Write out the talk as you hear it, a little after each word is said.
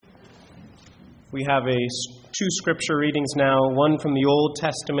We have two scripture readings now, one from the Old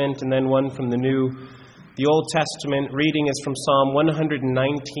Testament and then one from the New. The Old Testament reading is from Psalm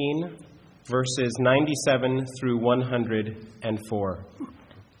 119, verses 97 through 104.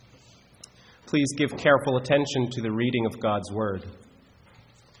 Please give careful attention to the reading of God's Word.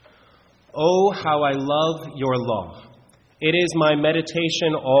 Oh, how I love your law. It is my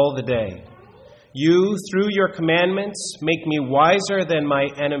meditation all the day. You, through your commandments, make me wiser than my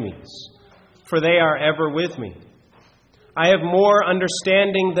enemies, for they are ever with me. I have more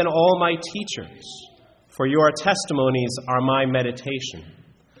understanding than all my teachers, for your testimonies are my meditation.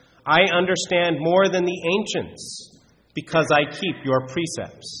 I understand more than the ancients, because I keep your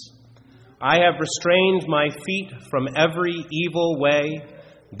precepts. I have restrained my feet from every evil way,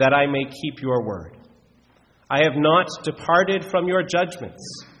 that I may keep your word. I have not departed from your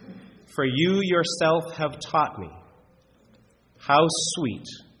judgments, for you yourself have taught me. How sweet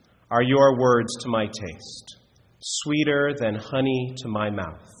are your words to my taste, sweeter than honey to my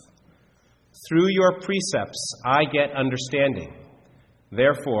mouth. Through your precepts I get understanding,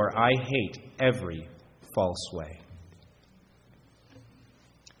 therefore I hate every false way.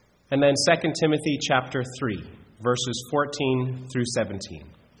 And then 2 Timothy chapter 3, verses 14 through 17.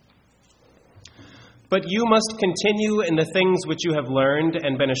 But you must continue in the things which you have learned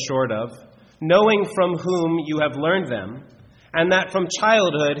and been assured of, knowing from whom you have learned them, and that from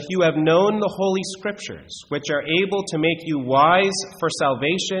childhood you have known the Holy Scriptures, which are able to make you wise for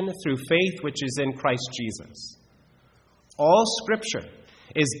salvation through faith which is in Christ Jesus. All Scripture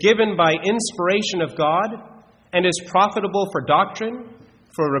is given by inspiration of God and is profitable for doctrine,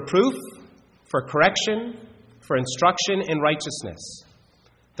 for reproof, for correction, for instruction in righteousness,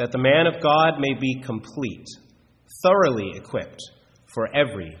 that the man of God may be complete, thoroughly equipped for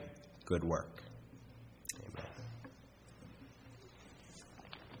every good work. Amen.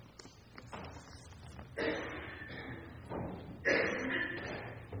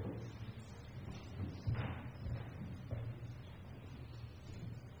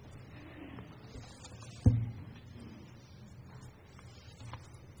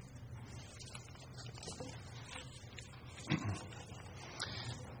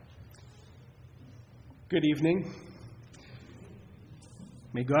 Good evening.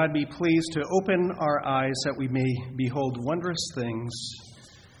 May God be pleased to open our eyes that we may behold wondrous things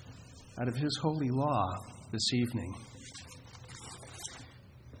out of His holy law this evening.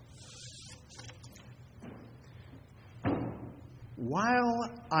 While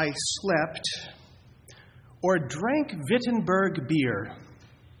I slept or drank Wittenberg beer,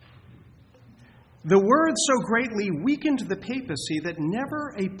 the word so greatly weakened the papacy that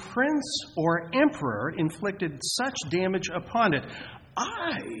never a prince or emperor inflicted such damage upon it.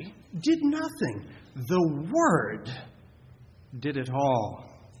 I did nothing. The word did it all.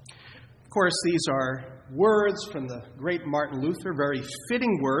 Of course, these are words from the great Martin Luther, very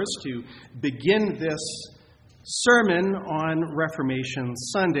fitting words to begin this sermon on Reformation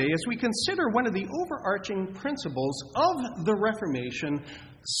Sunday as we consider one of the overarching principles of the Reformation,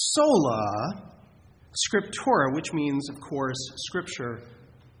 sola Scriptura, which means, of course, Scripture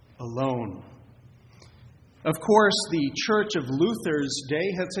alone. Of course, the Church of Luther's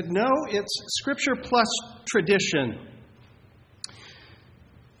day had said, no, it's Scripture plus tradition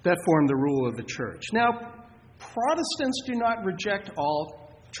that form the rule of the Church. Now, Protestants do not reject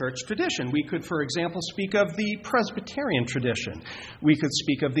all church tradition. We could, for example, speak of the Presbyterian tradition. We could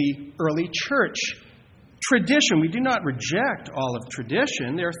speak of the early church tradition. We do not reject all of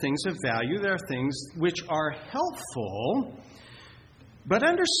tradition. There are things of value. There are things which are helpful. But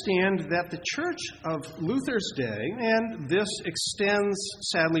understand that the Church of Luther's day, and this extends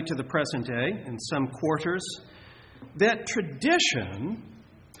sadly to the present day in some quarters, that tradition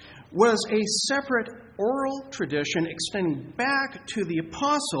was a separate oral tradition extending back to the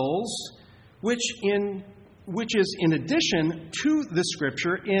apostles, which is in addition to the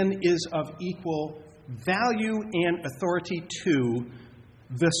Scripture and is of equal value and authority to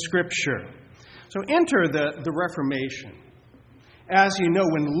the Scripture. So enter the Reformation. As you know,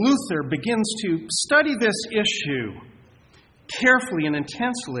 when Luther begins to study this issue carefully and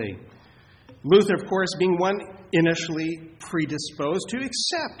intensely, Luther, of course, being one initially predisposed to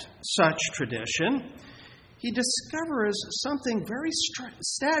accept such tradition, he discovers something very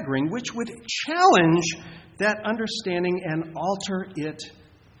staggering which would challenge that understanding and alter it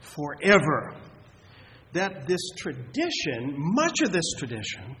forever. That this tradition, much of this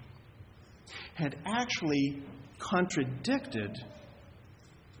tradition, had actually contradicted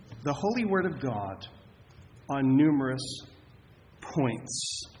the holy word of God on numerous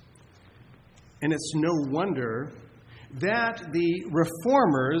points. And it's no wonder that the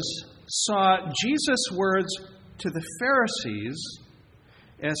reformers saw Jesus' words to the Pharisees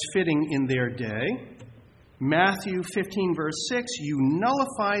as fitting in their day. Matthew 15, verse 6, you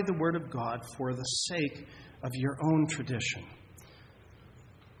nullify the word of God for the sake of your own tradition.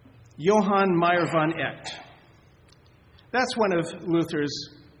 Johann Meyer von Echt. That's one of Luther's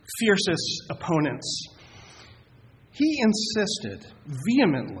fiercest opponents. He insisted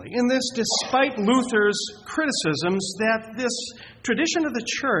vehemently in this, despite Luther's criticisms, that this tradition of the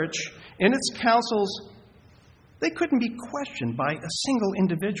church and its councils, they couldn't be questioned by a single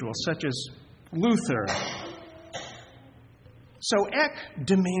individual such as Luther. So Eck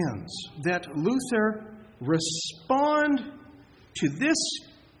demands that Luther respond to this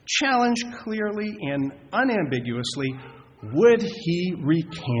challenge clearly and unambiguously. Would he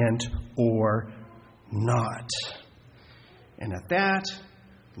recant or not? And at that,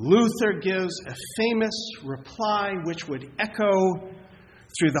 Luther gives a famous reply which would echo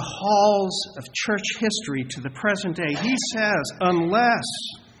through the halls of church history to the present day. He says, unless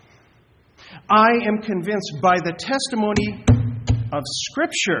I am convinced by the testimony of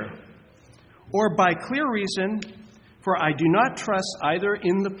Scripture or by clear reason, for I do not trust either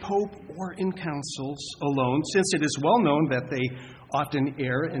in the Pope or in councils alone, since it is well known that they often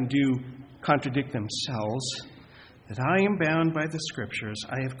err and do contradict themselves, that I am bound by the Scriptures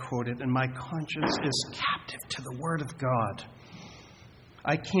I have quoted, and my conscience is captive to the Word of God.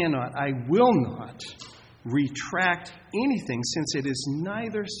 I cannot, I will not retract anything, since it is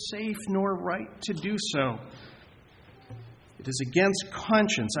neither safe nor right to do so. It is against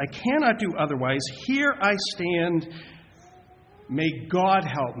conscience. I cannot do otherwise. Here I stand. May God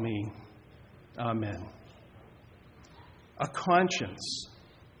help me. Amen. A conscience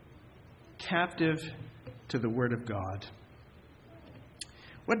captive to the Word of God.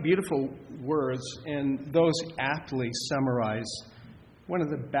 What beautiful words, and those aptly summarize one of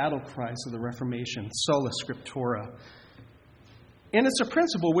the battle cries of the Reformation, sola scriptura. And it's a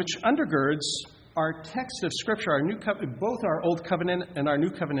principle which undergirds our text of Scripture, both our Old Covenant and our New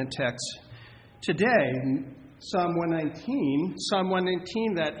Covenant text. Today, Psalm 119,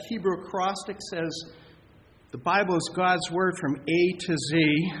 that Hebrew acrostic says, the Bible is God's Word from A to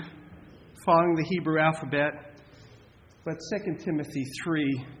Z, following the Hebrew alphabet. But 2 Timothy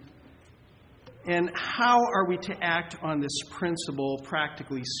 3, and how are we to act on this principle,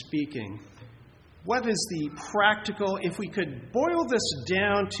 practically speaking? What is the practical, if we could boil this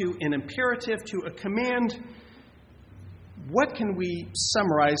down to an imperative, to a command, what can we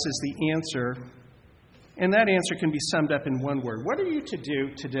summarize as the answer? And that answer can be summed up in one word. What are you to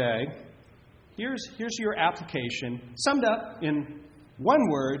do today? Here's your application, summed up in one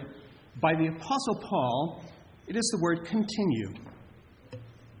word by the Apostle Paul. It is the word continue.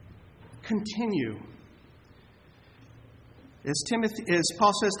 Continue. As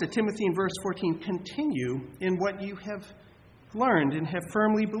Paul says to Timothy in verse 14, continue in what you have learned and have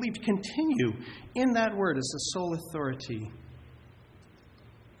firmly believed. Continue in that word as the sole authority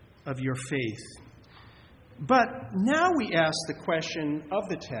of your faith. But now we ask the question of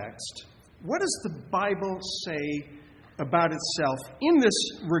the text, what does the Bible say about itself in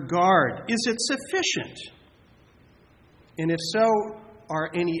this regard? Is it sufficient? And if so, are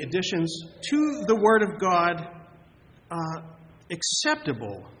any additions to the Word of God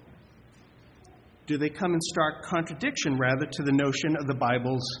acceptable? Do they come in stark contradiction, rather, to the notion of the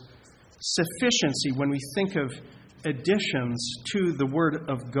Bible's sufficiency when we think of additions to the Word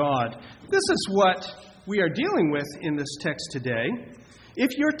of God? This is what we are dealing with in this text today.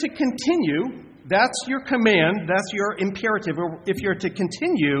 If you're to continue, that's your command, that's your imperative. Or if you're to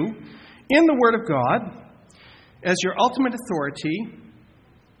continue in the Word of God as your ultimate authority,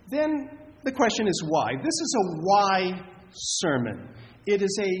 then the question is why. This is a why sermon. It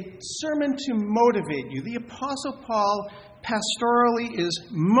is a sermon to motivate you. The Apostle Paul pastorally is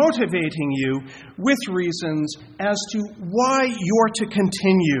motivating you with reasons as to why you're to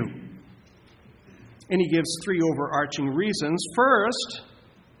continue. And he gives three overarching reasons. First,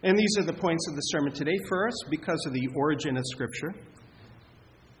 and these are the points of the sermon today. First, because of the origin of Scripture.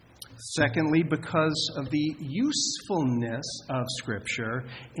 Secondly, because of the usefulness of Scripture.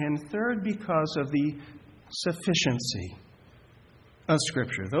 And third, because of the sufficiency of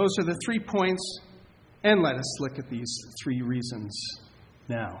Scripture. Those are the 3 points, and let us look at these 3 reasons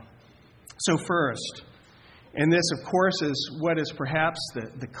now. So first, and this, of course, is what is perhaps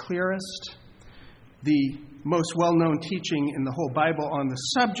the clearest, the most well-known teaching in the whole Bible on the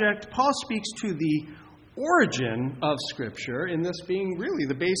subject. Paul speaks to the origin of Scripture, and this being really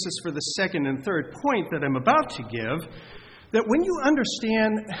the basis for the second and third point that I'm about to give, that when you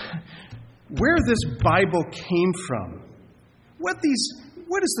understand where this Bible came from, what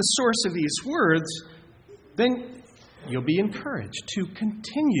what is the source of these words, then you'll be encouraged to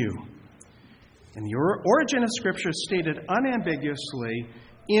continue. And the origin of Scripture is stated unambiguously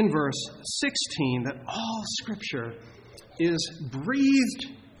in verse 16 that all Scripture is breathed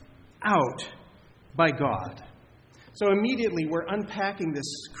out by God. So immediately we're unpacking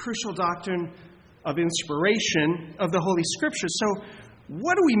this crucial doctrine of inspiration of the Holy Scriptures. So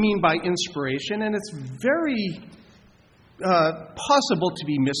what do we mean by inspiration? And it's very possible to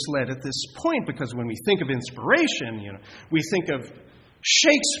be misled at this point, because when we think of inspiration, we think of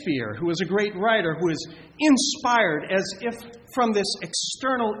Shakespeare, who was a great writer, who is inspired as if from this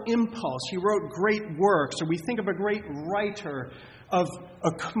external impulse he wrote great works. Or we think of a great writer, of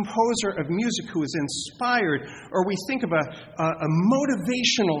a composer of music who is inspired. Or we think of a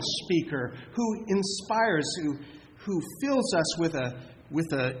motivational speaker who inspires, who fills us with a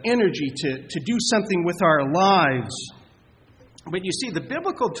energy to do something with our lives. But you see, the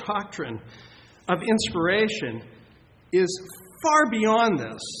biblical doctrine of inspiration is far beyond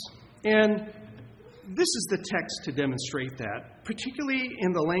this. And this is the text to demonstrate that, particularly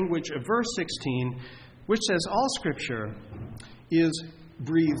in the language of verse 16, which says all Scripture is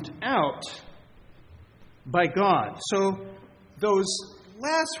breathed out by God. So those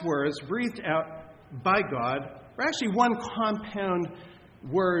last words, breathed out by God, are actually one compound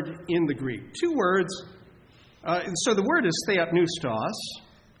word in the Greek. Two words. So the word is theopneustos,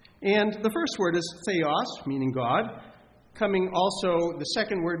 and the first word is theos, meaning God, coming also the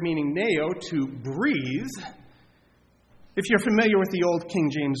second word meaning neo, to breathe. If you're familiar with the old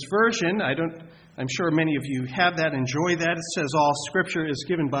King James Version, I'm sure many of you have that, enjoy that. It says all Scripture is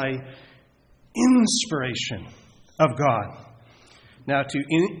given by inspiration of God. Now, to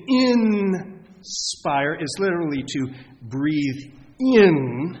inspire is literally to breathe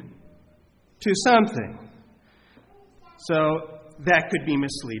in to something. So that could be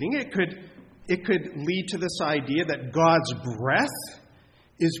misleading. It could lead to this idea that God's breath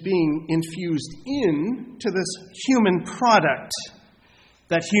is being infused into this human product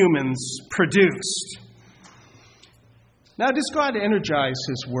that humans produced. Now, does God energize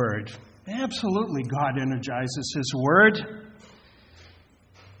His Word? Absolutely, God energizes His Word.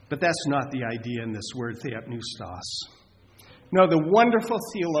 But that's not the idea in this word, theopneustos. No, the wonderful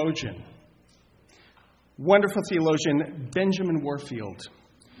theologian Benjamin Warfield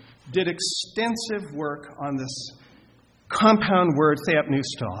did extensive work on this compound word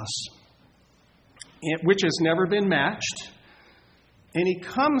theopneustos, which has never been matched. And he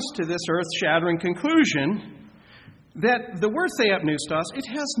comes to this earth-shattering conclusion that the word theopneustos, it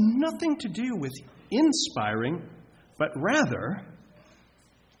has nothing to do with inspiring, but rather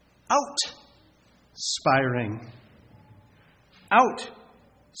outspiring.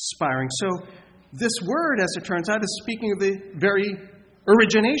 Outspiring. So this word, as it turns out, is speaking of the very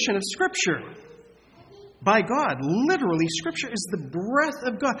origination of Scripture by God. Literally, Scripture is the breath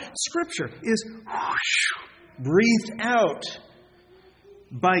of God. Scripture is breathed out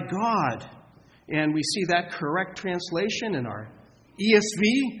by God. And we see that correct translation in our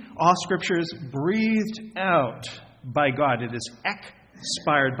ESV. All Scripture is breathed out by God. It is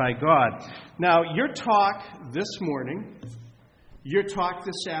expired by God. Now, your talk this morning, your talk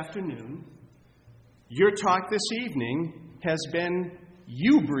this afternoon, your talk this evening has been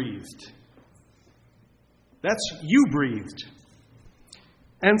you breathed. That's you breathed.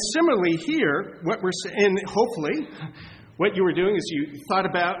 And similarly here, what we're saying, and hopefully, what you were doing is you thought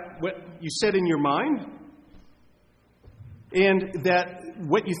about what you said in your mind, and that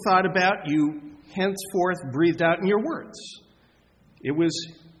what you thought about, you henceforth breathed out in your words. It was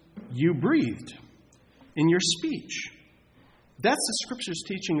you breathed in your speech. That's the Scripture's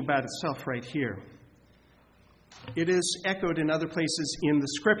teaching about itself right here. It is echoed in other places in the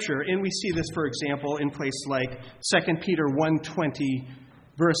Scripture, and we see this, for example, in places like 2 Peter 1:20,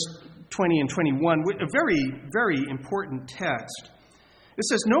 verse 20 and 21, a very, very important text. It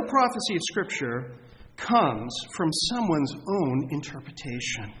says, "No prophecy of Scripture comes from someone's own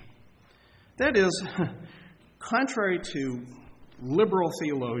interpretation." That is, contrary to liberal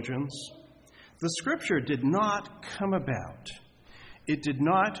theologians, the Scripture did not come about. It did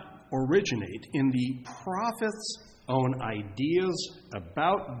not originate in the prophets' own ideas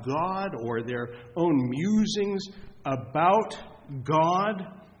about God or their own musings about God.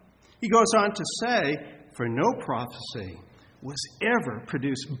 He goes on to say, "For no prophecy was ever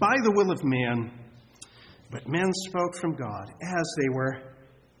produced by the will of man, but men spoke from God as they were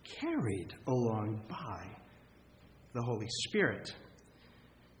carried along by the Holy Spirit."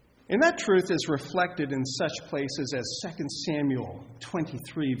 And that truth is reflected in such places as 2 Samuel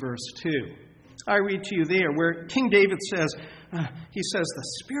 23, verse 2. I read to you there where King David says, He says,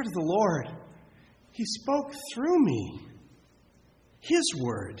 the Spirit of the Lord, He spoke through me. His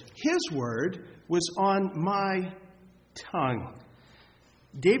word was on my tongue.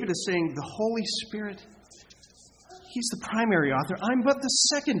 David is saying the Holy Spirit, He's the primary author. I'm but the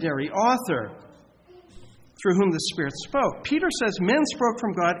secondary author through whom the Spirit spoke. Peter says men spoke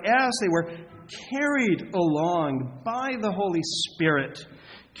from God as they were carried along by the Holy Spirit.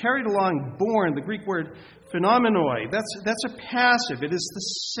 Carried along, born, the Greek word phenomenoi. That's a passive. It is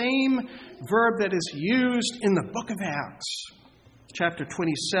the same verb that is used in the book of Acts, chapter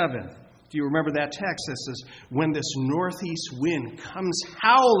 27. Do you remember that text that says, when this northeast wind comes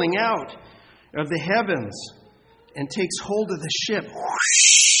howling out of the heavens and takes hold of the ship,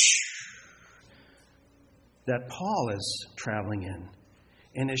 whoosh, that Paul is traveling in.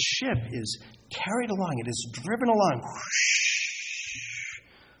 And his ship is carried along. It is driven along, whoosh,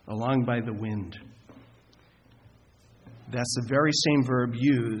 along by the wind. That's the very same verb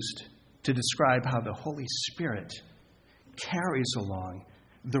used to describe how the Holy Spirit carries along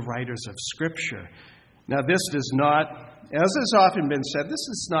the writers of Scripture. Now, this does not, as has often been said, this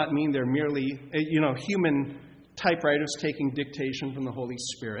does not mean they're merely, human typewriters taking dictation from the Holy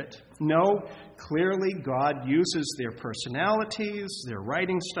Spirit. No, clearly God uses their personalities, their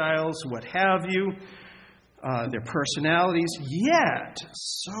writing styles, what have you, their personalities, yet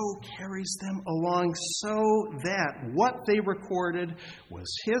so carries them along so that what they recorded was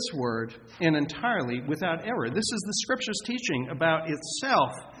His word and entirely without error. This is the Scripture's teaching about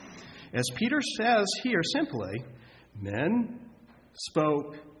itself. As Peter says here simply, men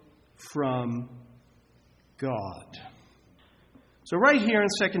spoke from God. So right here in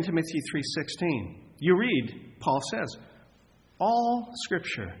 2 Timothy 3:16, you read, Paul says, all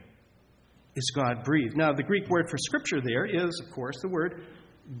Scripture is God-breathed. Now, the Greek word for Scripture there is, of course, the word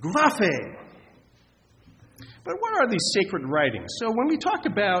graphe. But what are these sacred writings? So when we talk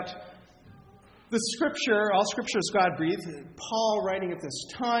about the Scripture, all Scripture is God-breathed, Paul writing at this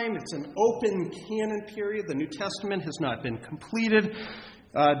time, it's an open canon period. The New Testament has not been completed.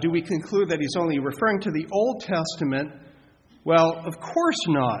 Do we conclude that he's only referring to the Old Testament? Well, of course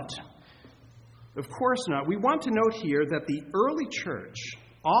not. Of course not. We want to note here that the early church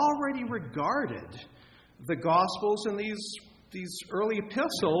already regarded the Gospels and these early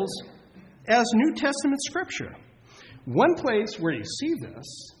epistles as New Testament Scripture. One place where you see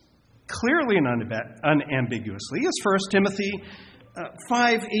this clearly and unambiguously is 1 Timothy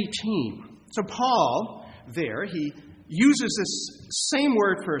 5:18. So Paul there, he uses this same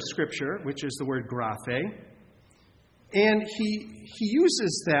word for Scripture, which is the word graphe, and he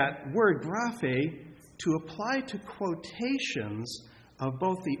uses that word graphe to apply to quotations of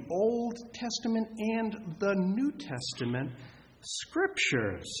both the Old Testament and the New Testament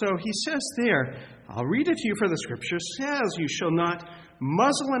Scripture. So he says there, I'll read it to you, for the Scripture says, you shall not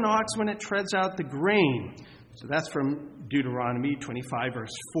muzzle an ox when it treads out the grain. So that's from Deuteronomy 25, verse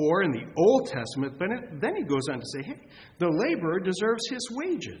 4 in the Old Testament. But then he goes on to say, hey, the laborer deserves his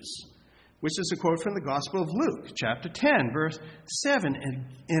wages, which is a quote from the Gospel of Luke, chapter 10, verse 7.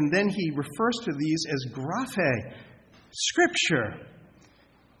 And then he refers to these as graphe, Scripture.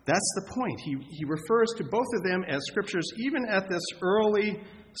 That's the point. He refers to both of them as Scriptures, even at this early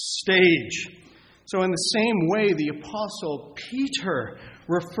stage. So in the same way, the Apostle Peter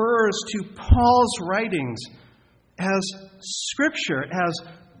refers to Paul's writings as Scripture, as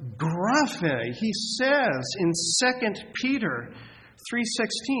graphe. He says in 2 Peter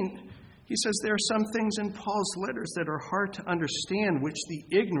 3:16, he says, there are some things in Paul's letters that are hard to understand, which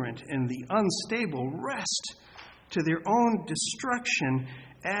the ignorant and the unstable wrest to their own destruction,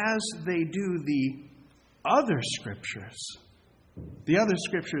 as they do the other Scriptures. The other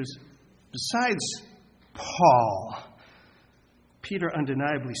Scriptures besides Paul. Peter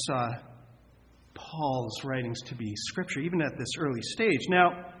undeniably saw Paul's writings to be Scripture, even at this early stage.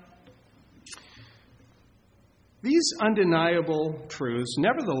 Now, these undeniable truths,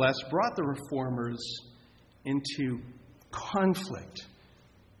 nevertheless, brought the Reformers into conflict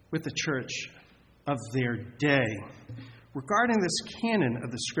with the church of their day regarding this canon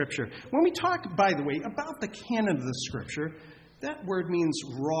of the Scripture. When we talk, by the way, about the canon of the Scripture, that word means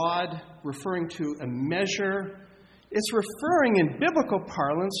rod, referring to a measure. It's referring in biblical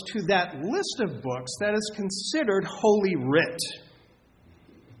parlance to that list of books that is considered Holy Writ.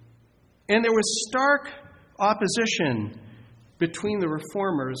 And there was stark opposition between the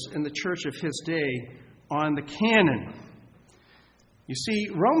Reformers and the church of his day on the canon. You see,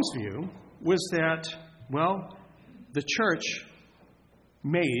 Rome's view was that, well, the church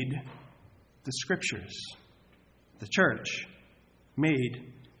made the Scriptures. The church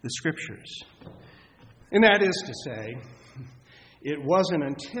made the Scriptures. And that is to say It wasn't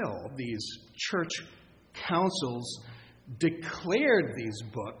until these church councils declared these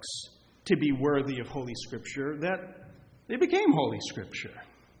books to be worthy of Holy Scripture that they became Holy Scripture.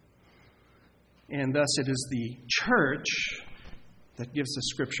 And thus it is the church that gives the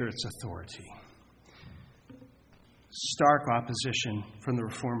Scripture its authority. Stark opposition from the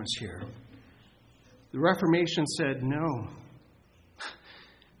Reformers here. The Reformation said, no,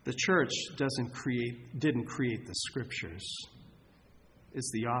 the church didn't create the Scriptures.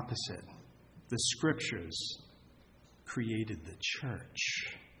 It's the opposite. The Scriptures created the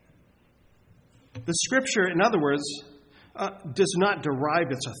church. The Scripture, in other words, does not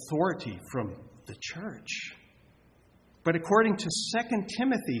derive its authority from the church. But according to 2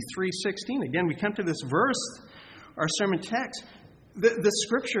 Timothy 3:16, again, we come to this verse, our sermon text, the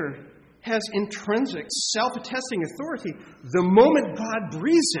Scripture has intrinsic, self-attesting authority. The moment God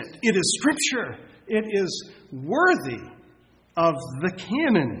breathes it, it is Scripture. It is worthy of the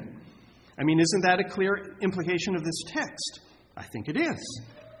canon. I mean, isn't that a clear implication of this text? I think it is.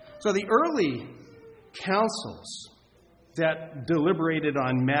 So the early councils that deliberated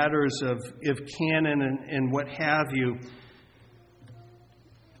on matters of canon and what have you,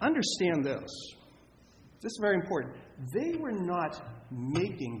 understand this. This is very important. They were not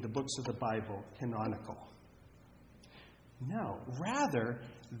making the books of the Bible canonical. No, rather,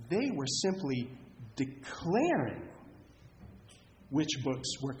 they were simply declaring which books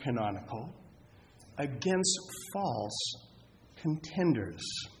were canonical against false contenders.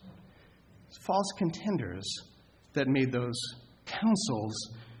 False contenders that made those councils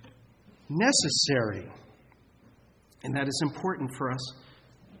necessary. And that is important for us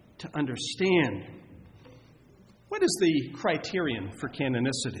to understand. What is the criterion for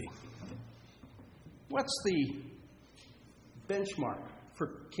canonicity? What's the benchmark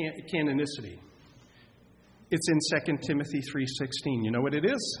for canonicity? It's in 2 Timothy 3:16. You know what it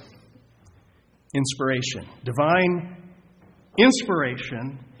is? Inspiration. Divine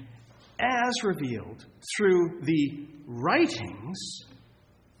inspiration as revealed through the writings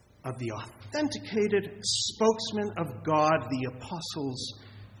of the authenticated spokesmen of God, the apostles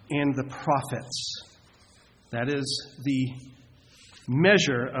and the prophets. That is the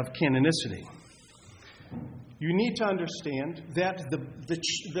measure of canonicity. You need to understand that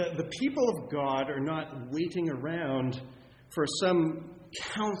the people of God are not waiting around for some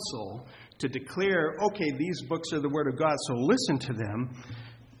council to declare, okay, these books are the Word of God, so listen to them.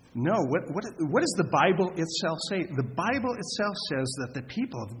 No, what does the Bible itself say? The Bible itself says that the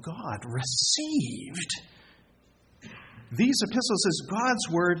people of God received these epistles as God's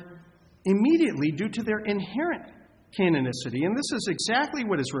Word immediately due to their inherent canonicity. And this is exactly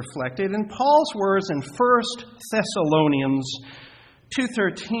what is reflected in Paul's words in 1 Thessalonians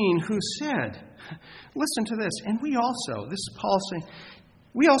 2:13, who said, listen to this, and we also, this is Paul saying,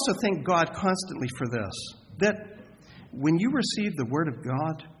 we also thank God constantly for this, that when you received the word of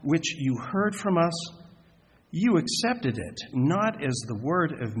God, which you heard from us, you accepted it, not as the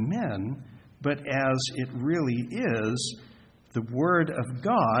word of men, but as it really is, the word of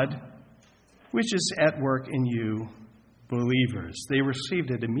God, which is at work in you believers. They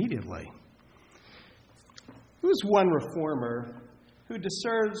received it immediately. Who's one reformer who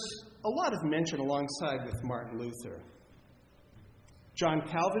deserves a lot of mention alongside with Martin Luther? John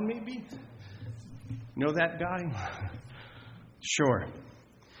Calvin, maybe? Know that guy? Sure.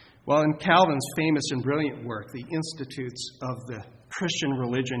 Well, in Calvin's famous and brilliant work, The Institutes of the Christian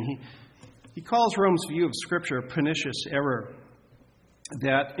Religion, he calls Rome's view of Scripture a pernicious error.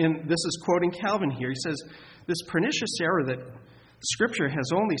 This is quoting Calvin here. He says, this pernicious error that Scripture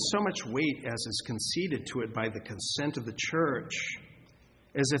has only so much weight as is conceded to it by the consent of the church,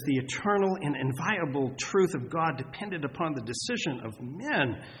 as if the eternal and inviolable truth of God depended upon the decision of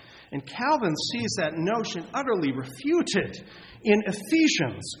men. And Calvin sees that notion utterly refuted in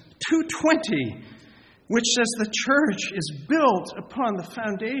Ephesians 2:20, which says the church is built upon the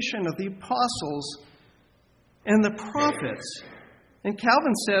foundation of the apostles and the prophets. And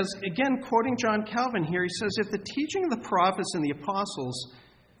Calvin says, again, quoting John Calvin here, he says, if the teaching of the prophets and the apostles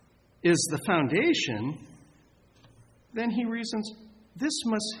is the foundation, then he reasons this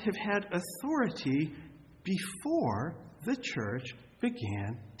must have had authority before the church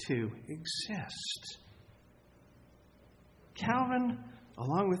began to exist. Calvin,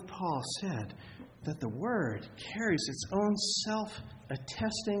 along with Paul, said that the Word carries its own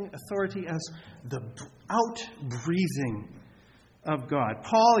self-attesting authority as the outbreathing of God.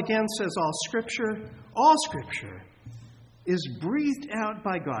 Paul again says all Scripture is breathed out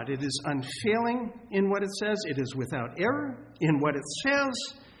by God. It is unfailing in what it says. It is without error in what it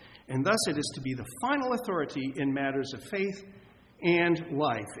says. And thus it is to be the final authority in matters of faith and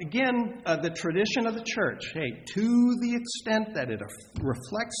life. Again, the tradition of the church, to the extent that it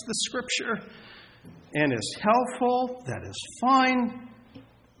reflects the Scripture and is helpful, that is fine.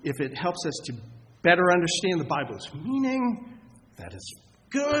 If it helps us to better understand the Bible's meaning, that is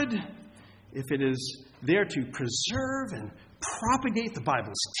good. If it is there to preserve and propagate the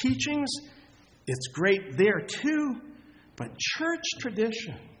Bible's teachings, it's great there too. But church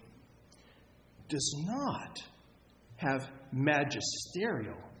tradition does not have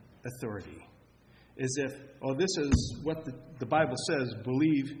magisterial authority, as if, this is what the Bible says,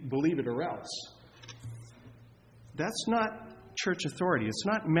 believe it or else. That's not church authority. It's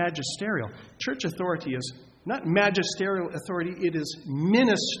not magisterial. Church authority is not magisterial authority, it is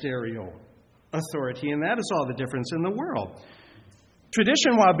ministerial authority, and that is all the difference in the world.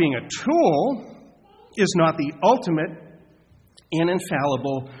 Tradition, while being a tool, is not the ultimate and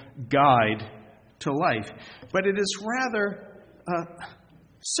infallible guide to life, but it is rather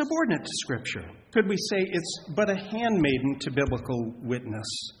subordinate to Scripture. Could we say it's but a handmaiden to biblical witness?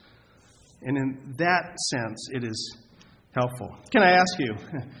 And in that sense, it is helpful. Can I ask you,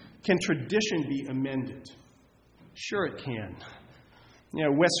 can tradition be amended? Sure it can.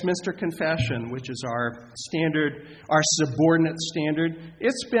 Westminster Confession, which is our standard, our subordinate standard,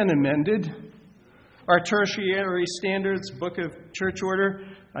 it's been amended. Our tertiary standards, Book of Church Order,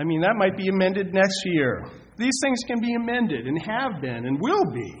 that might be amended next year. These things can be amended and have been and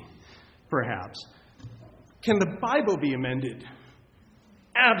will be, perhaps. Can the Bible be amended?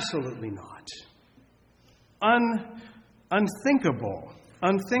 Absolutely not. Unthinkable.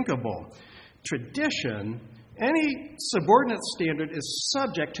 Tradition, any subordinate standard, is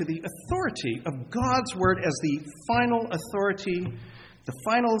subject to the authority of God's Word as the final authority, the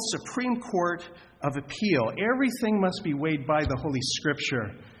final Supreme Court of appeal. Everything must be weighed by the Holy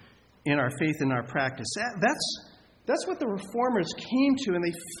Scripture in our faith and our practice. That's what the Reformers came to, and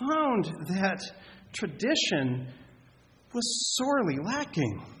they found that tradition was sorely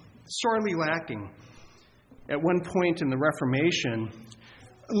lacking. At one point in the Reformation,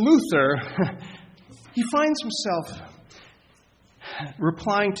 Luther, he finds himself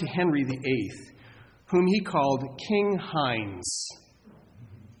replying to Henry VIII, whom he called King Heinz.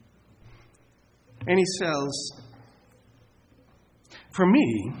 And he says, "For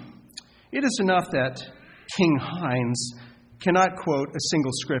me, it is enough that King Heinz cannot quote a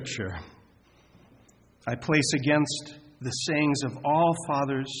single scripture. I place against the sayings of all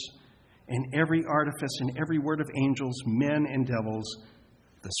fathers and every artifice and every word of angels, men and devils,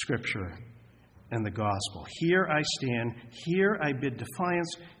 the Scripture and the gospel. Here I stand, here I bid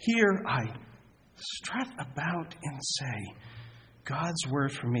defiance, here I strut about and say, God's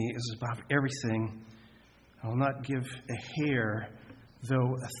word for me is above everything. I will not give a hair,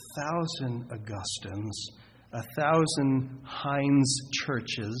 though 1,000 Augustines, 1,000 Heinz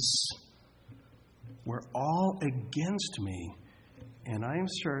churches were all against me, and I am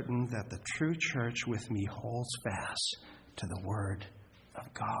certain that the true church with me holds fast to the word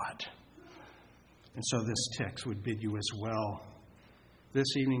of God." And so this text would bid you as well.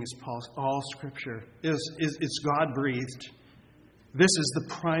 This evening is Paul's all Scripture. It's God-breathed. This is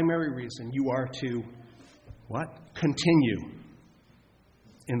the primary reason you are to, what? Continue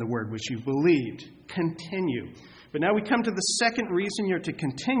in the word which you believed. Continue. But now we come to the second reason you're to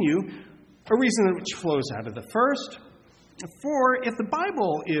continue, a reason which flows out of the first. For if the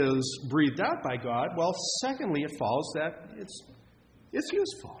Bible is breathed out by God, well, secondly, it follows that it's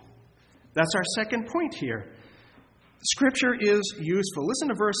useful. That's our second point here. Scripture is useful. Listen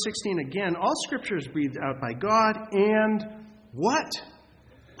to verse 16 again. All Scripture is breathed out by God and what?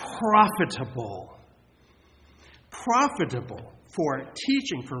 Profitable. Profitable for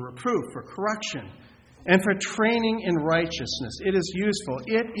teaching, for reproof, for correction, and for training in righteousness. It is useful.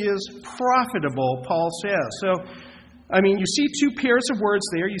 It is profitable, Paul says. So, you see two pairs of words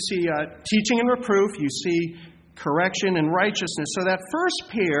there. You see teaching and reproof. You see correction and righteousness. So that first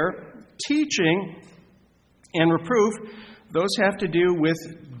pair, teaching and reproof, those have to do with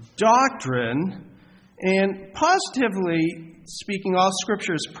doctrine. And positively speaking, all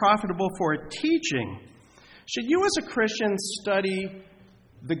Scripture is profitable for teaching. Should you as a Christian study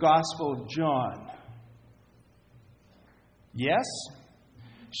the Gospel of John? Yes.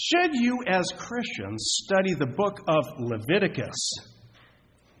 Should you as Christians study the book of Leviticus?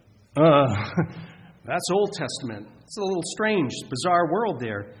 That's Old Testament. It's a little strange, bizarre world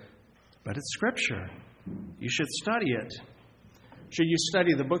there. But it's Scripture. You should study it. Should you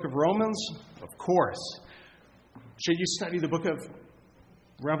study the book of Romans? Of course. Should you study the book of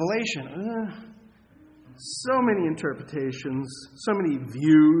Revelation? So many interpretations, so many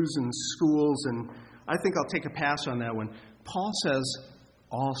views and schools, and I think I'll take a pass on that one. Paul says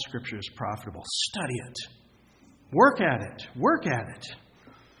all Scripture is profitable. Study it. Work at it. Work at it.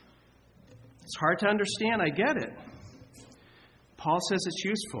 It's hard to understand. I get it. Paul says it's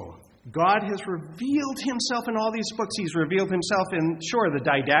useful. God has revealed himself in all these books. He's revealed himself in, the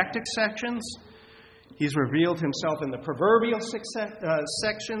didactic sections. He's revealed himself in the proverbial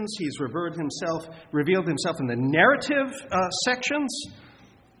sections. He's revealed himself in the narrative sections.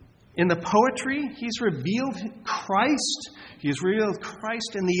 In the poetry, he's revealed Christ. He's revealed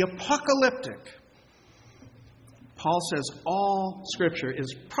Christ in the apocalyptic. Paul says all Scripture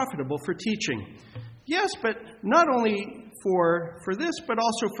is profitable for teaching. Yes, but not only for this, but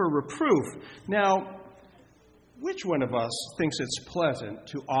also for reproof. Now, which one of us thinks it's pleasant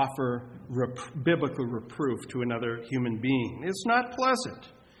to offer biblical reproof to another human being? It's not pleasant.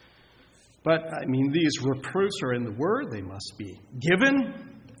 But, these reproofs are in the Word. They must be given.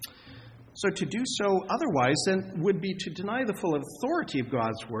 So to do so otherwise then would be to deny the full authority of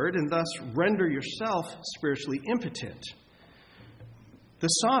God's Word and thus render yourself spiritually impotent. The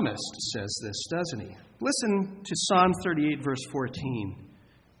psalmist says this, doesn't he? Listen to Psalm 38, verse 14.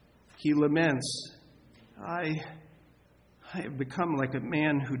 He laments, I have become like a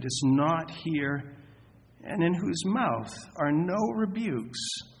man who does not hear and in whose mouth are no rebukes.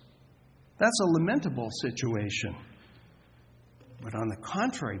 That's a lamentable situation. But on the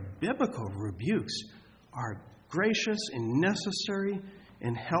contrary, biblical rebukes are gracious and necessary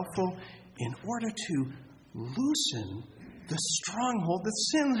and helpful in order to loosen the stronghold that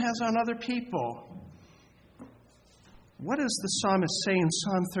sin has on other people. What does the psalmist say in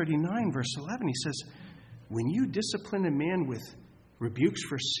Psalm 39, verse 11? He says, when you discipline a man with rebukes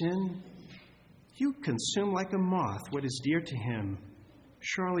for sin, you consume like a moth what is dear to him.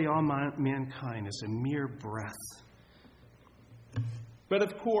 Surely all mankind is a mere breath. But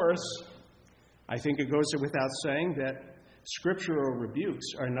of course, I think it goes without saying that scriptural rebukes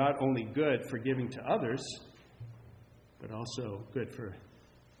are not only good for giving to others, but also good for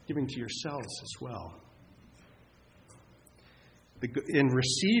giving to yourselves as well. In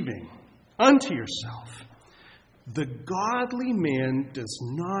receiving unto yourself, the godly man does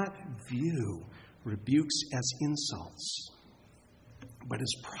not view rebukes as insults, but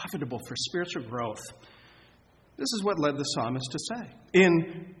as profitable for spiritual growth. This is what led the psalmist to say.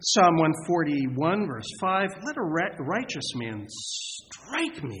 In Psalm 141, verse 5, let a righteous man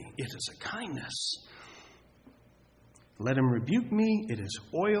strike me, it is a kindness. Let him rebuke me, it is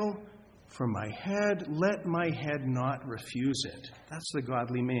oil for my head. Let my head not refuse it. That's the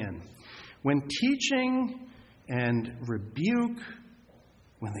godly man. When teaching and rebuke,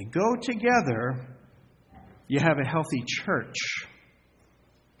 when they go together, you have a healthy church.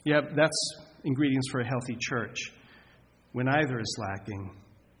 That's ingredients for a healthy church. When either is lacking,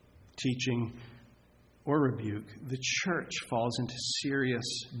 teaching or rebuke, the church falls into serious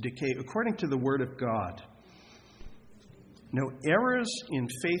decay according to the Word of God. No errors in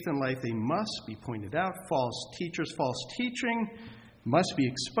faith and life, they must be pointed out. False teachers, false teaching must be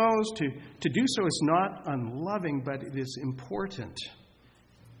exposed. To do so is not unloving, but it is important.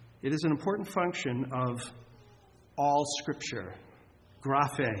 It is an important function of all Scripture.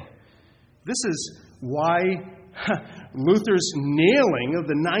 Graphe. This is why Luther's nailing of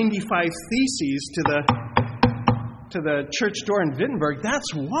the 95 Theses to the church door in Wittenberg,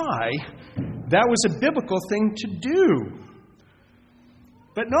 that's why that was a biblical thing to do.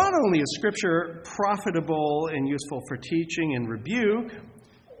 But not only is Scripture profitable and useful for teaching and rebuke,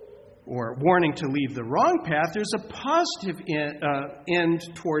 or warning to leave the wrong path, there's a positive end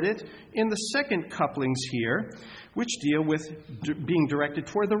toward it in the second couplings here, which deal with being directed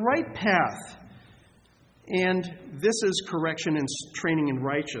toward the right path. And this is correction and training in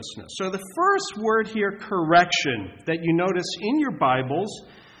righteousness. So the first word here, correction, that you notice in your Bibles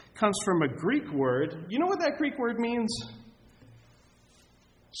comes from a Greek word. You know what that Greek word means?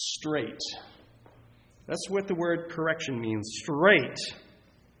 Straight. That's what the word correction means, straight.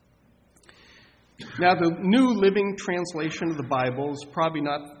 Now, the New Living Translation of the Bible is probably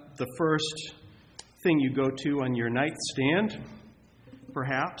not the first thing you go to on your nightstand,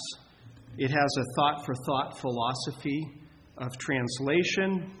 perhaps. It has a thought-for-thought philosophy of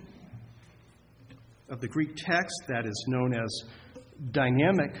translation of the Greek text that is known as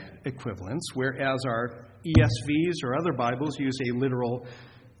dynamic equivalence, whereas our ESVs or other Bibles use a literal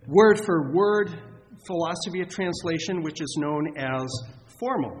word-for-word philosophy of translation, which is known as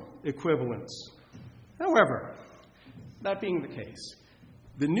formal equivalence. However, that being the case,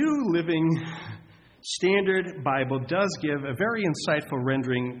 the New Living Standard Bible does give a very insightful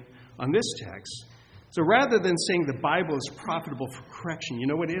rendering on this text. So rather than saying the Bible is profitable for correction, you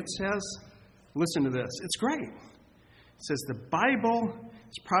know what it says? Listen to this. It's great. It It says the Bible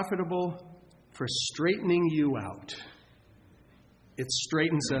is profitable for straightening you out. It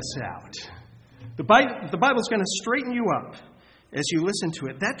straightens us out. The Bible is going to straighten you up as you listen to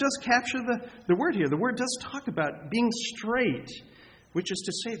it. That does capture the word here. The word does talk about being straight, which is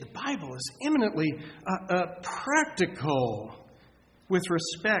to say the Bible is eminently practical with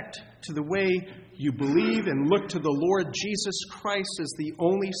respect to the way you believe and look to the Lord Jesus Christ as the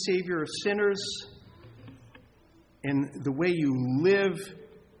only Savior of sinners, and the way you live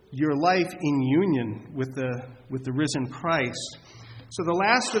your life in union with the risen Christ. So the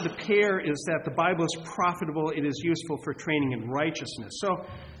last of the pair is that the Bible is profitable. It is useful for training in righteousness.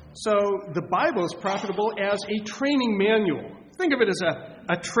 So the Bible is profitable as a training manual. Think of it as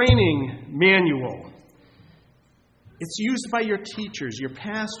a training manual. It's used by your teachers, your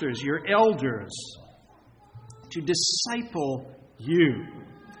pastors, your elders to disciple you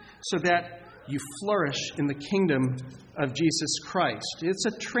so that you flourish in the kingdom of Jesus Christ. It's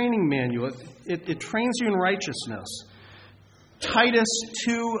a training manual. It trains you in righteousness. Titus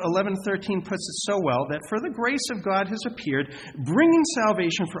 2:11-13 puts it so well that for the grace of God has appeared, bringing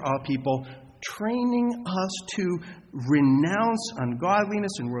salvation for all people, training us to renounce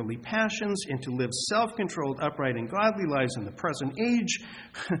ungodliness and worldly passions and to live self-controlled, upright, and godly lives in the present age,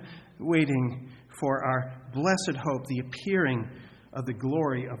 waiting for our blessed hope, the appearing of the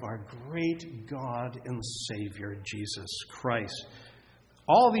glory of our great God and Savior, Jesus Christ.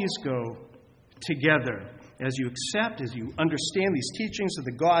 All these go together. As you accept, as you understand these teachings of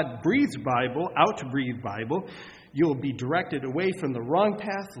the God-breathed Bible, out-to-breathe Bible, you'll be directed away from the wrong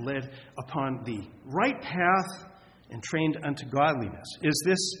path, led upon the right path, and trained unto godliness.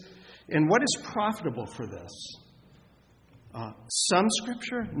 And what is profitable for this? Some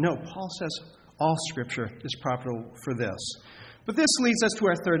Scripture? No, Paul says all Scripture is profitable for this. But this leads us to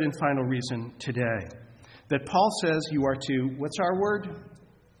our third and final reason today. That Paul says you are to, what's our word?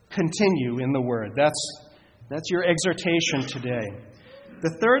 Continue in the word. That's your exhortation today.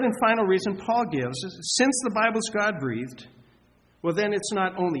 The third and final reason Paul gives is, since the Bible is God-breathed, well, then it's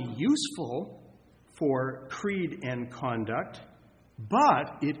not only useful for creed and conduct,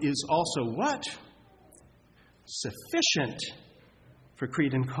 but it is also what? Sufficient for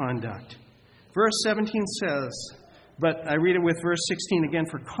creed and conduct. Verse 17 says, but I read it with verse 16 again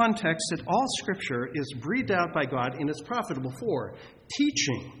for context, that all Scripture is breathed out by God and is profitable for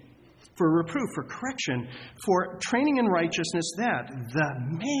teaching, for reproof, for correction, for training in righteousness, that the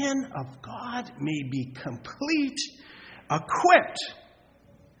man of God may be complete, equipped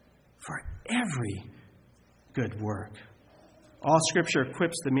for every good work. All Scripture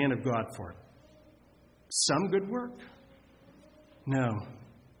equips the man of God for some good work? No.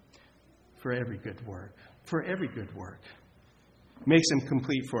 For every good work. For every good work. Makes him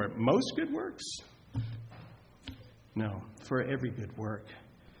complete for most good works? No. For every good work.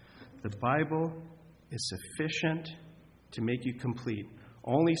 The Bible is sufficient to make you complete.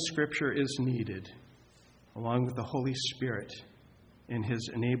 Only Scripture is needed, along with the Holy Spirit in His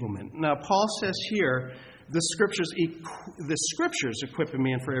enablement. Now, Paul says here, the Scriptures equip a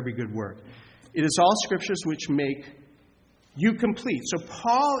man for every good work. It is all Scriptures which make you complete. So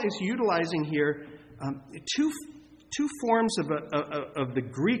Paul is utilizing here two forms of the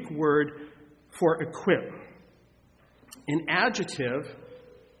Greek word for equip. An adjective,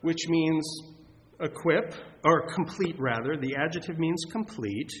 which means equip, or complete rather. The adjective means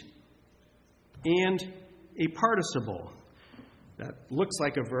complete. And a participle. That looks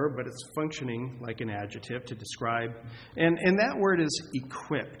like a verb, but it's functioning like an adjective to describe. And that word is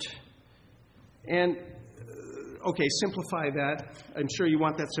equipped. And, okay, simplify that. I'm sure you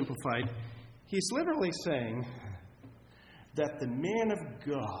want that simplified. He's literally saying that the man of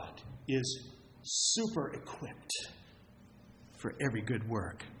God is super equipped for every good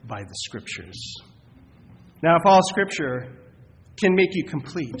work by the Scriptures. Now, if all Scripture can make you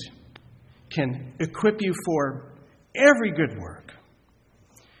complete, can equip you for every good work,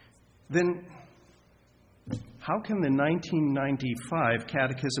 then how can the 1995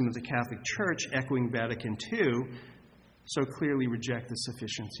 Catechism of the Catholic Church, echoing Vatican II, so clearly reject the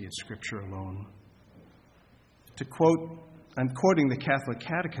sufficiency of Scripture alone? To quote, I'm quoting the Catholic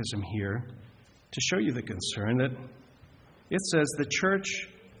Catechism here to show you the concern that it says the Church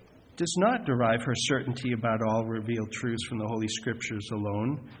does not derive her certainty about all revealed truths from the Holy Scriptures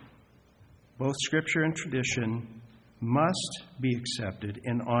alone. Both Scripture and tradition must be accepted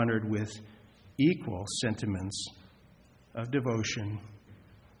and honored with equal sentiments of devotion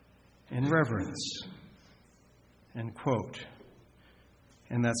and reverence. End quote.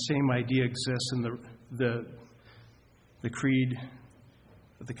 And that same idea exists in the Creed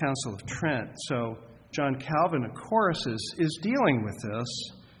of the Council of Trent. So John Calvin, of course, is dealing with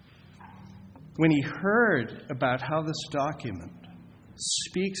this when he heard about how this document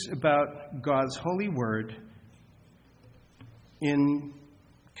speaks about God's holy word in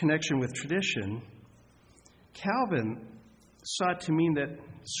connection with tradition. Calvin sought to mean that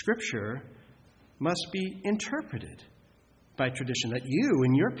Scripture must be interpreted by tradition, that you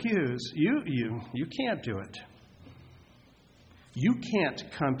in your pews, you can't do it. You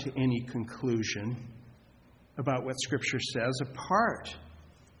can't come to any conclusion about what Scripture says apart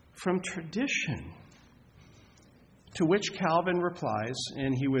from tradition. To which Calvin replies,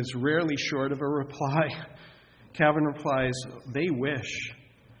 and he was rarely short of a reply, Calvin replies, they wish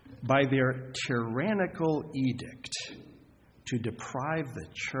by their tyrannical edict to deprive the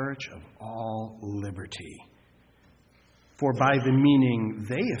church of all liberty. For by the meaning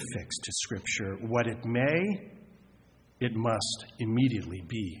they affix to Scripture what it may, it must immediately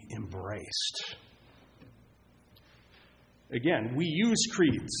be embraced. Again, we use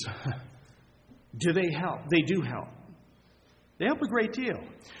creeds. Do they help? They do help. They help a great deal.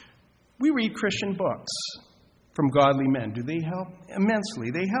 We read Christian books from godly men. Do they help? Immensely.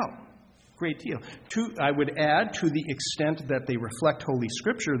 They help. Great deal. I would add, to the extent that they reflect Holy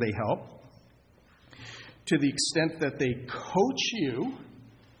Scripture, they help. To the extent that they coach you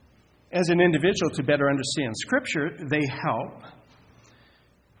as an individual to better understand Scripture, they help.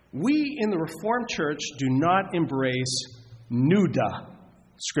 We in the Reformed Church do not embrace nuda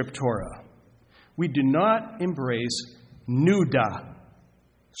scriptura. We do not embrace nuda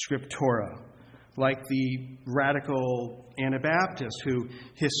scriptura, like the radical Anabaptists who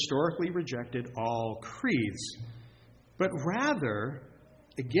historically rejected all creeds. But rather,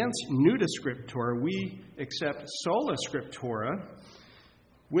 against nuda scriptura, we accept sola scriptura,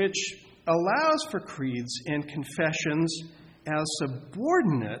 which allows for creeds and confessions as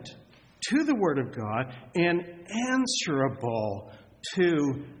subordinate to the Word of God and answerable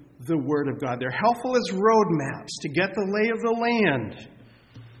to the Word of God. They're helpful as roadmaps to get the lay of the land,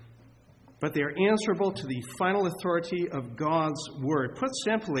 but they're answerable to the final authority of God's Word. Put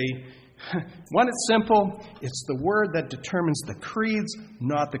simply, when it's simple, it's the Word that determines the creeds,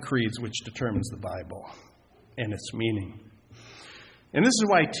 not the creeds which determines the Bible and its meaning. And this is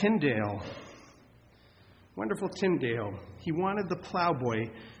why Tyndale, wonderful Tyndale, he wanted the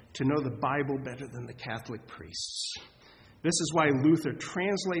plowboy to know the Bible better than the Catholic priests. This is why Luther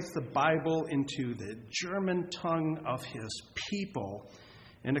translates the Bible into the German tongue of his people.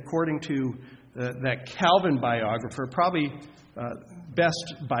 And according to that Calvin biographer, probably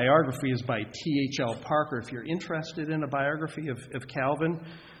best biography is by T.H.L. Parker, if you're interested in a biography of Calvin.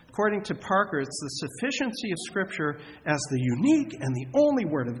 According to Parker, it's the sufficiency of Scripture as the unique and the only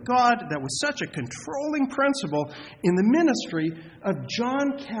Word of God that was such a controlling principle in the ministry of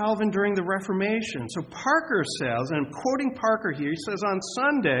John Calvin during the Reformation. So Parker says, and I'm quoting Parker here, he says, on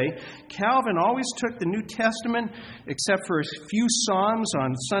Sunday, Calvin always took the New Testament, except for a few Psalms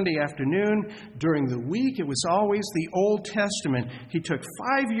on Sunday afternoon. During the week, it was always the Old Testament. He took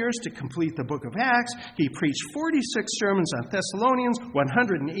 5 years to complete the book of Acts. He preached 46 sermons on Thessalonians,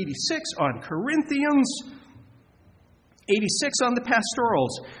 186 on Corinthians, 86 on the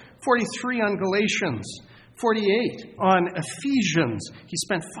pastorals, 43 on Galatians, 48 on Ephesians. He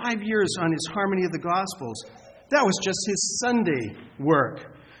spent 5 years on his Harmony of the Gospels. That was just his Sunday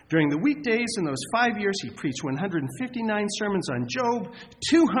work. During the weekdays in those 5 years, he preached 159 sermons on Job,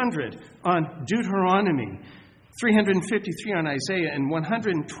 200 on Deuteronomy, 353 on Isaiah, and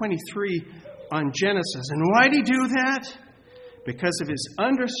 123 on Genesis. And why did he do that? Because of his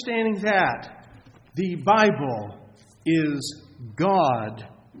understanding that the Bible is God-breathed.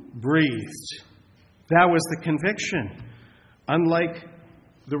 That was the conviction. Unlike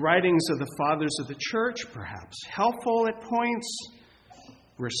the writings of the fathers of the church, perhaps helpful at points,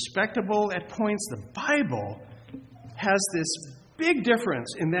 respectable at points, the Bible has this big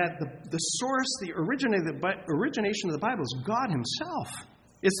difference in that the source, the origination of the Bible is God Himself.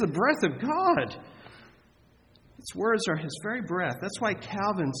 It's the breath of God. Its words are His very breath. That's why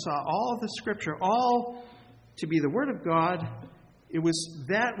Calvin saw all of the Scripture, all to be the Word of God. It was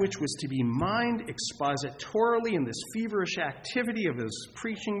that which was to be mined expositorily in this feverish activity of his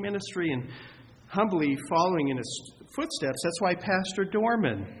preaching ministry and humbly following in his footsteps. That's why Pastor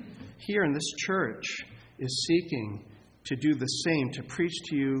Dorman here in this church is seeking to do the same, to preach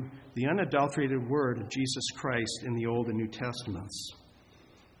to you the unadulterated Word of Jesus Christ in the Old and New Testaments,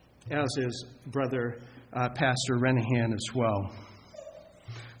 as is Brother Pastor Renahan as well.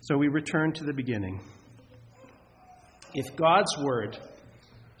 So we return to the beginning. If God's Word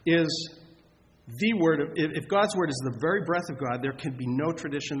is if God's Word is the very breath of God, there can be no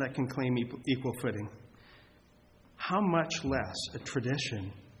tradition that can claim equal footing. how much less a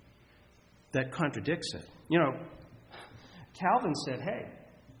tradition that contradicts it? You know, Calvin said, hey,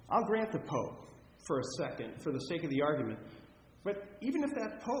 I'll grant the Pope for a second, for the sake of the argument. But even if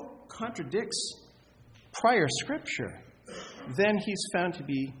that Pope contradicts prior Scripture, then he's found to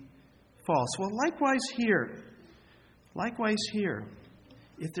be false. Well, likewise here,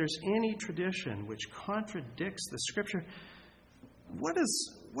 if there's any tradition which contradicts the Scripture, what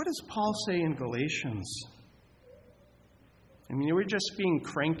does Paul say in Galatians? I mean, are we just being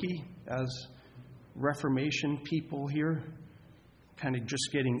cranky as Reformation people here? Kind of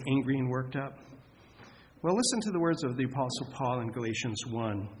just getting angry and worked up? Well, listen to the words of the Apostle Paul in Galatians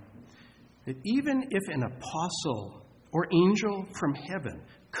 1. That even if an apostle or angel from heaven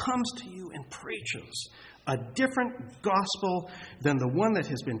comes to you and preaches a different gospel than the one that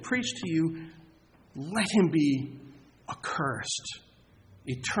has been preached to you, let him be accursed,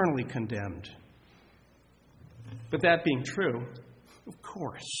 eternally condemned. But that being true, of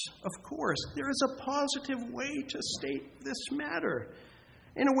course, there is a positive way to state this matter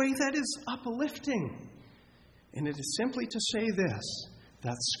in a way that is uplifting. And it is simply to say this,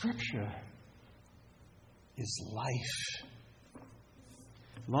 that Scripture is life.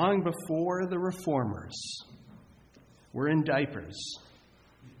 Long before the Reformers were in diapers,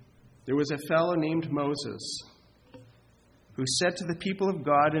 there was a fellow named Moses who said to the people of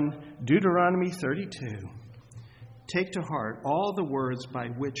God in Deuteronomy 32, take to heart all the words by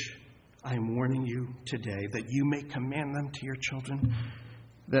which I am warning you today, that you may command them to your children,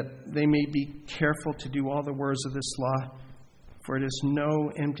 that they may be careful to do all the words of this law, for it is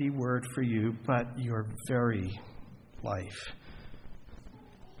no empty word for you, but your very life.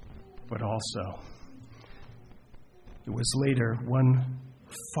 But also, it was later one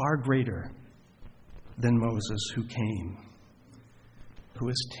far greater than Moses who came, who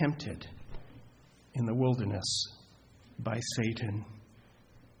was tempted in the wilderness by Satan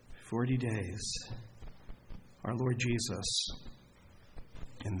 40 days, our Lord Jesus.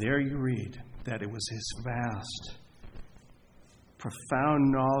 And there you read that it was his vast,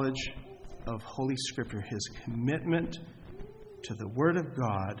 profound knowledge of Holy Scripture, his commitment to the Word of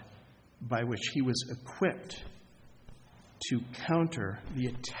God, by which he was equipped to counter the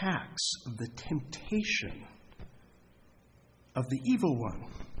attacks of the temptation of the evil one,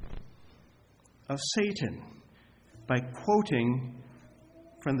 of Satan, by quoting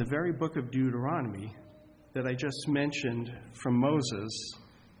from the very book of Deuteronomy that I just mentioned from Moses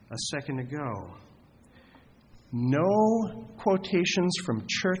a second ago. No quotations from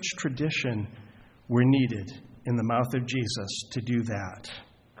church tradition were needed in the mouth of Jesus to do that.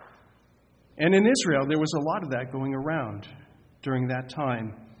 And in Israel, there was a lot of that going around during that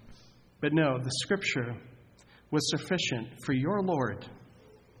time. But no, the Scripture was sufficient for your Lord,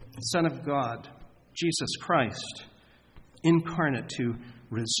 Son of God, Jesus Christ, incarnate, to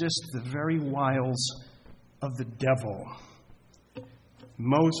resist the very wiles of the devil.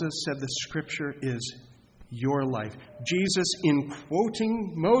 Moses said the Scripture is your life. Jesus, in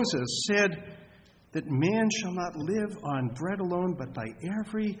quoting Moses, said that man shall not live on bread alone, but by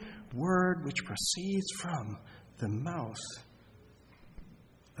every word which proceeds from the mouth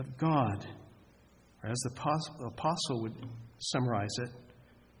of God. Or as the apostle would summarize it,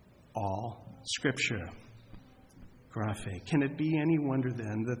 all Scripture. Graphe. Can it be any wonder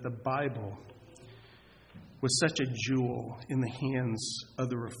then that the Bible was such a jewel in the hands of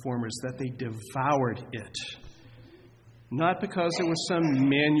the Reformers that they devoured it? Not because it was some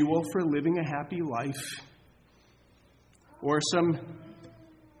manual for living a happy life or some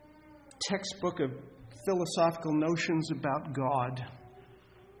textbook of philosophical notions about God.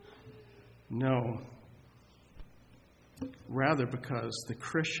 No. Rather because the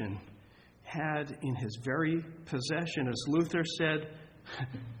Christian had in his very possession, as Luther said,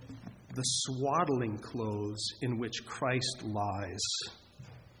 the swaddling clothes in which Christ lies.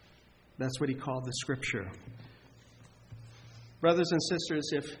 That's what he called the Scripture. Brothers and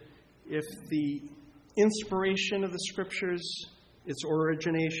sisters, if the inspiration of the Scriptures, its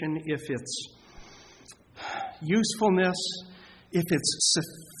origination, if its usefulness, if its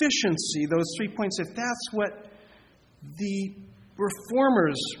sufficiency, those 3 points, if that's what the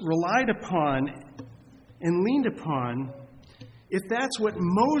Reformers relied upon and leaned upon, if that's what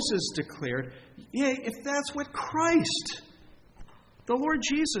Moses declared, if that's what Christ, the Lord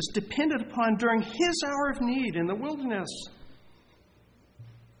Jesus, depended upon during his hour of need in the wilderness,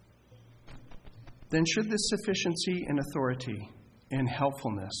 then should this sufficiency and authority and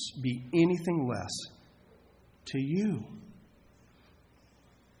helpfulness be anything less to you?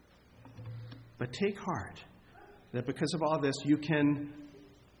 But take heart that because of all this, you can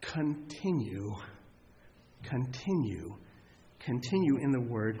continue continue in the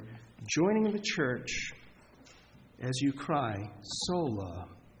Word, joining in the church as you cry, Sola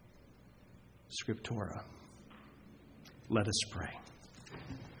Scriptura. Let us pray.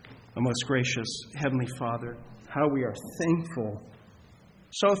 O most gracious Heavenly Father, how we are thankful,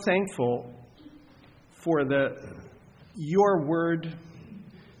 so thankful for your word,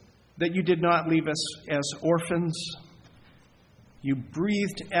 that you did not leave us as orphans. You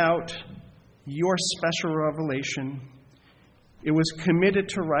breathed out your special revelation. It was committed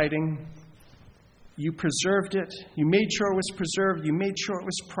to writing. You preserved it. You made sure it was preserved. You made sure it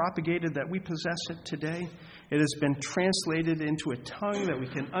was propagated, that we possess it today. It has been translated into a tongue that we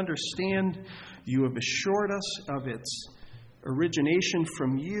can understand. You have assured us of its origination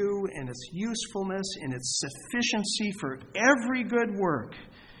from you and its usefulness and its sufficiency for every good work.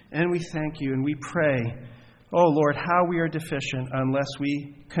 And we thank you and we pray, oh Lord, how we are deficient unless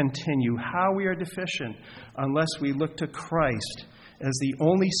we continue. How we are deficient unless we look to Christ as the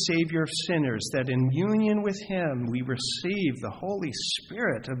only Savior of sinners, that in union with Him we receive the Holy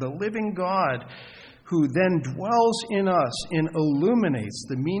Spirit of the living God, who then dwells in us and illuminates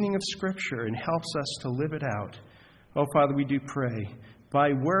the meaning of Scripture and helps us to live it out. Oh, Father, we do pray,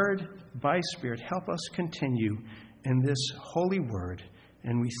 by word, by Spirit, help us continue in this holy word,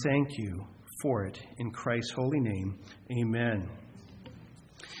 and we thank you for it. In Christ's holy name, amen.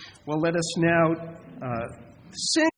 Well, let us now sing.